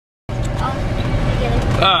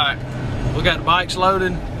Alright, we got the bikes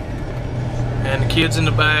loaded and the kids in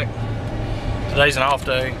the back. Today's an off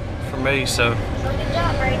day for me, so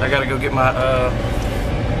I gotta go get my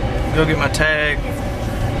tag.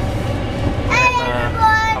 And,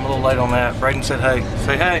 I'm a little late on that. Braden said hey.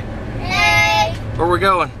 Say hey. Hey. Where we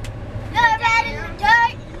going? Go ride in the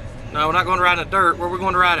dirt. No, we're not going to ride in the dirt. Where are we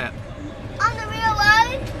going to ride at? On the real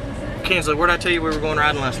road. Kinsley, where did I tell you we were going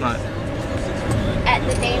riding last night? At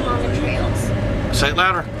the dam on the trails. Say it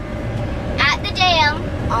louder. At the dam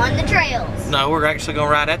on the trails. No, we're actually going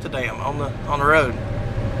to ride at the dam on the road.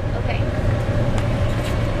 Okay.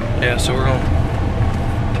 Yeah, so we're going to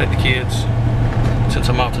take the kids since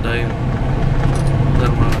I'm off today and let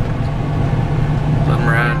them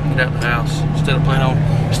ride, get out the house instead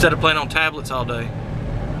of playing on tablets all day.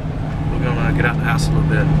 We're gonna get out the house a little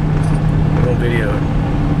bit. We're gonna video it.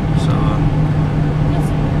 So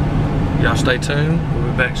y'all stay tuned.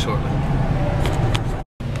 We'll be back shortly.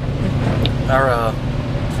 Our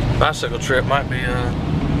bicycle trip might be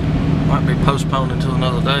postponed until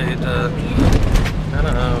another day. It kind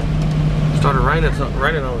of started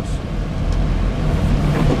raining on us.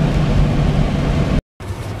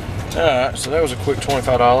 Alright, so that was a quick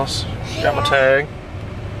 $25. Got my tag.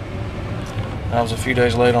 I was a few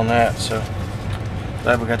days late on that, so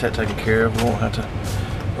glad we got that taken care of. We won't have to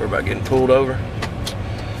worry about getting pulled over.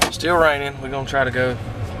 Still raining. We're gonna try to go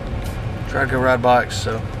ride bikes,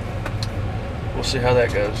 so we'll see how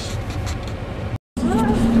that goes.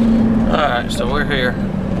 Alright, so we're here.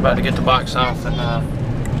 About to get the bikes off and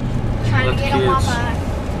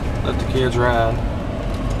let the kids ride.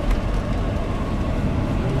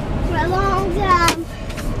 For a long time.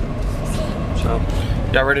 So,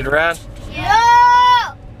 y'all ready to ride?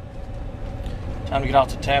 Yeah. Time to get off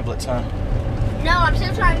the tablets, huh? No, I'm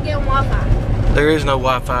still trying to get on Wi-Fi. There is no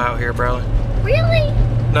Wi-Fi out here, Bradley. Really?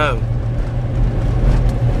 No.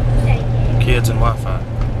 Dang it. Kids and Wi-Fi.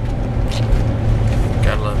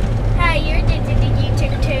 Gotta love it. Hey, you're addicted to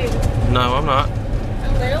YouTube too. No, I'm not. A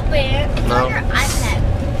little bit. It's No. on your iPad.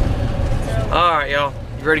 So. Alright, y'all.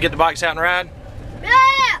 You ready to get the bikes out and ride?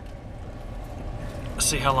 Yeah. Let's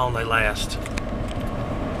see how long they last.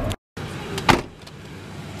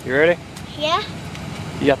 You ready? Yeah.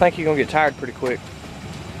 Yeah, I think you're gonna get tired pretty quick.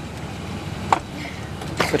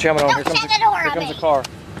 Put your helmet on. Here comes a car.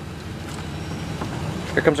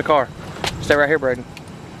 Here comes a car. Stay right here, Braden.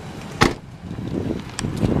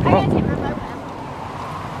 Come on.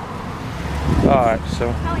 Alright, so.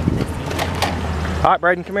 Alright,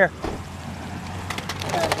 Braden, come here.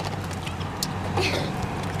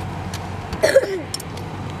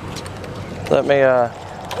 Let me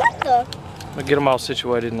What the? We'll get them all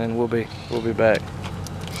situated and then we'll be back.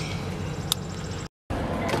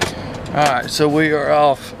 Alright, so we are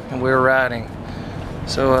off and we're riding.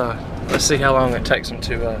 So let's see how long it takes them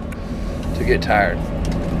to get tired.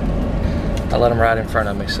 I let them ride in front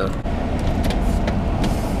of me, so.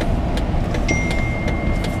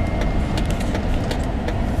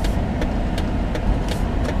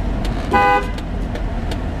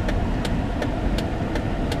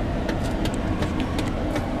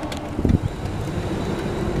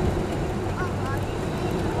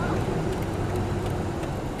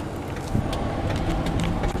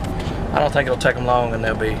 I don't think it'll take them long and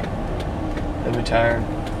they'll be tired.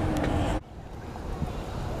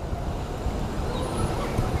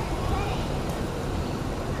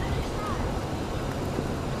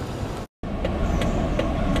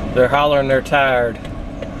 They're hollering they're tired.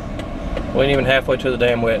 We ain't even halfway to the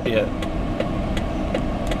damn wet yet.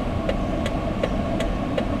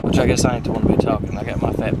 Which I guess I ain't the one to be talking. I got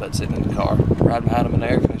my fat butt sitting in the car, riding behind them in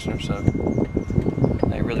the air conditioner, so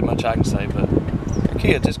ain't really much I can say, but they're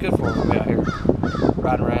kids, it's good for them to be out here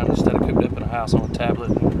riding around instead of cooped up in a house on a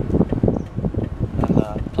tablet and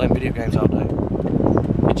playing video games all day.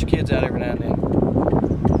 Get your kids out every now and then.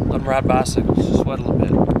 Let them ride bicycles, sweat a little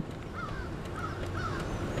bit.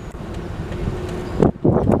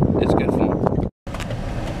 It's good for them.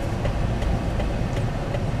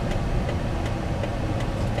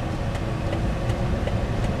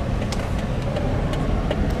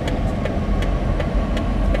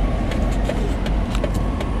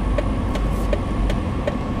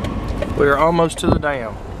 We are almost to the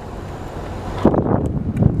dam.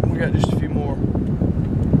 We got just a few more,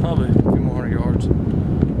 probably a few more 100 yards.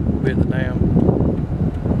 We'll be at the dam.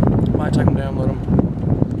 Might take them down, let them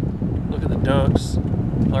look at the ducks,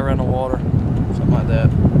 play around the water, something like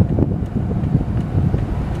that.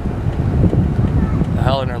 The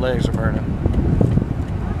howling their legs are burning.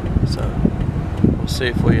 So we'll see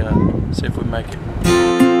if we make it.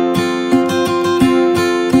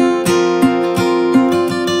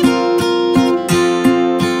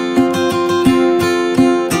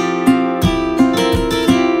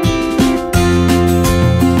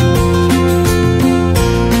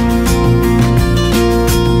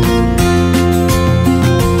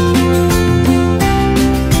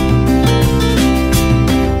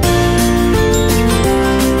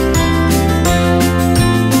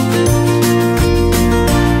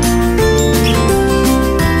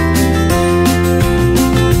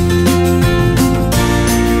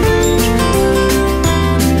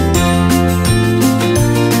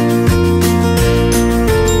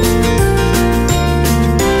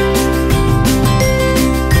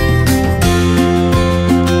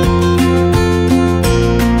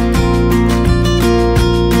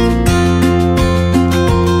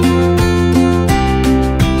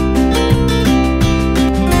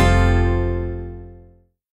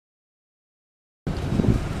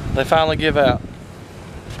 They finally give out.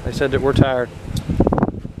 They said that we're tired.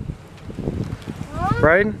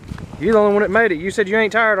 Braden, you're the only one that made it. You said you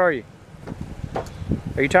ain't tired, are you?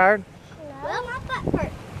 Are you tired? No. Well, my butt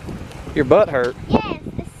hurts. Your butt hurt? Yes,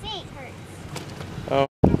 the seat hurts. Oh.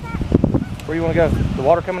 Where do you want to go? The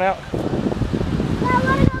water coming out? Well, I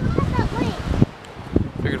want to go look at that lake.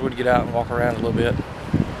 Figured we'd get out and walk around a little bit.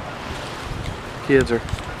 Kids are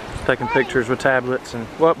taking pictures with tablets and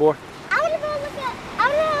what, boy? I want to go look at. I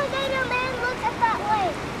want to go to man look at that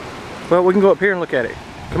lake. Well, we can go up here and look at it.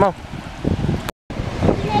 Come on. We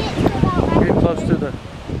made it to about right. Getting close to the.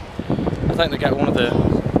 I think they got one of the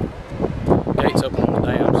gates open on the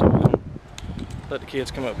dam, so we're gonna let the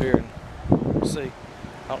kids come up here and see. I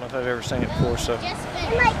don't know if I've ever seen it before, so. Just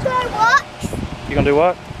and like throw rocks. You gonna do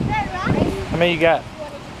what? Throw rocks. How many you got? Two.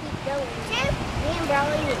 Me and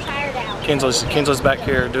Brawley are tired out. Kinsley's back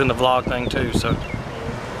here doing the vlog thing too, so. Alright,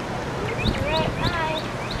 bye.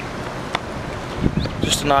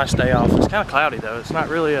 Just a nice day off. It's kind of cloudy though. It's not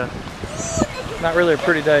really a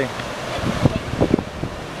pretty day.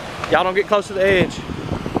 Y'all don't get close to the edge.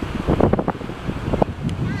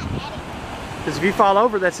 Because if you fall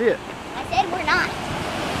over, that's it. I said we're not.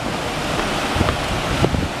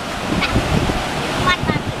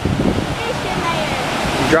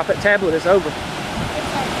 You drop that tablet, it's over.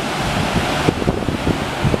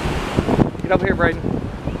 Get over here, Braden.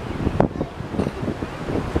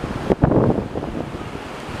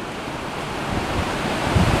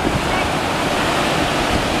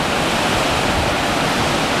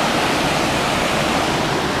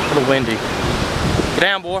 A little windy. Get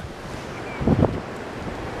down, boy.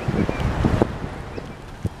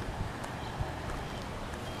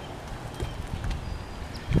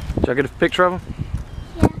 Did y'all get a picture of him?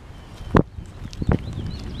 Yeah.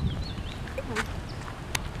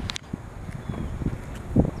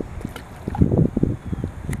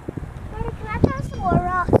 Daddy, can I throw some more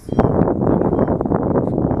rocks?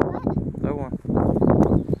 What? No one.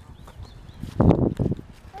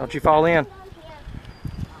 Don't you fall in.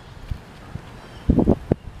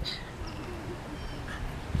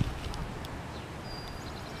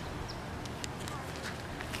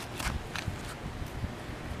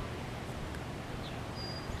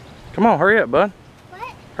 Come on, hurry up, bud.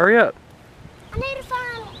 What? Hurry up. I need to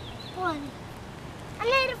find one. I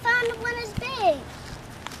need to find one that's big.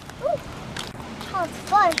 Ooh. Oh, it's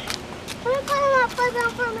fun. Can we play on that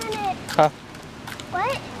playground for a minute? Huh?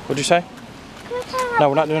 What? What'd you say? Can we play on that No,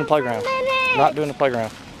 we're not doing the playground playground. for a minute? Not doing the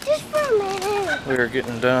playground. Just for a minute. We are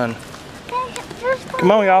getting done. Just for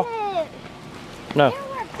Come on, a y'all. minute. No,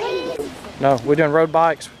 Please. no, we're doing road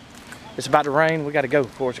bikes. It's about to rain. We got to go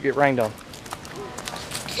before it get rained on.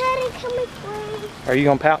 Daddy, can we play? Are you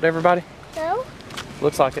gonna pout to everybody? No.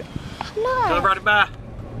 Looks like it. No. Tell everybody bye.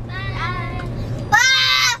 Bye.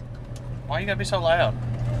 Bye. Why you gotta be so loud?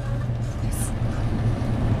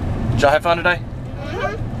 Did y'all have fun today?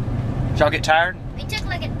 Mm-hmm. Did y'all get tired? We took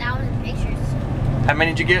like 1,000 pictures. How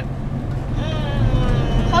many did you get?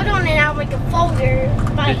 Hold on, and I'll make a folder.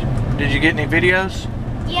 Did you get any videos?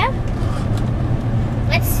 Yeah.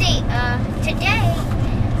 Let's see. Today I got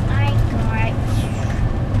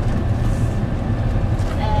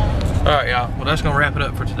All right, y'all. Well, that's gonna wrap it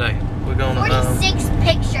up for today. We're gonna 46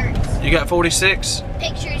 pictures. You got 46?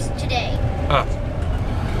 Pictures today. Oh,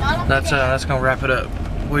 Not on that's today. gonna wrap it up.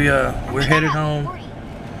 We're headed home, 40. so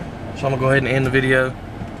I'm gonna go ahead and end the video.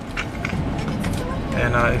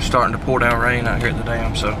 And it's starting to pour down rain out here at the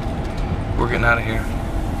dam, so we're getting out of here.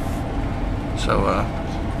 So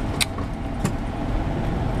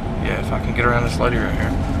yeah, if I can get around this lady right here.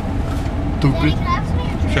 Daddy, can I have some of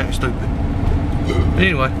your drink? She ain't stupid. But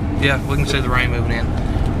anyway, yeah, we can see the rain moving in.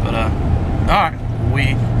 But alright, we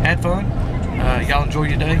had fun. Y'all enjoy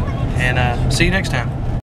your day, and see you next time.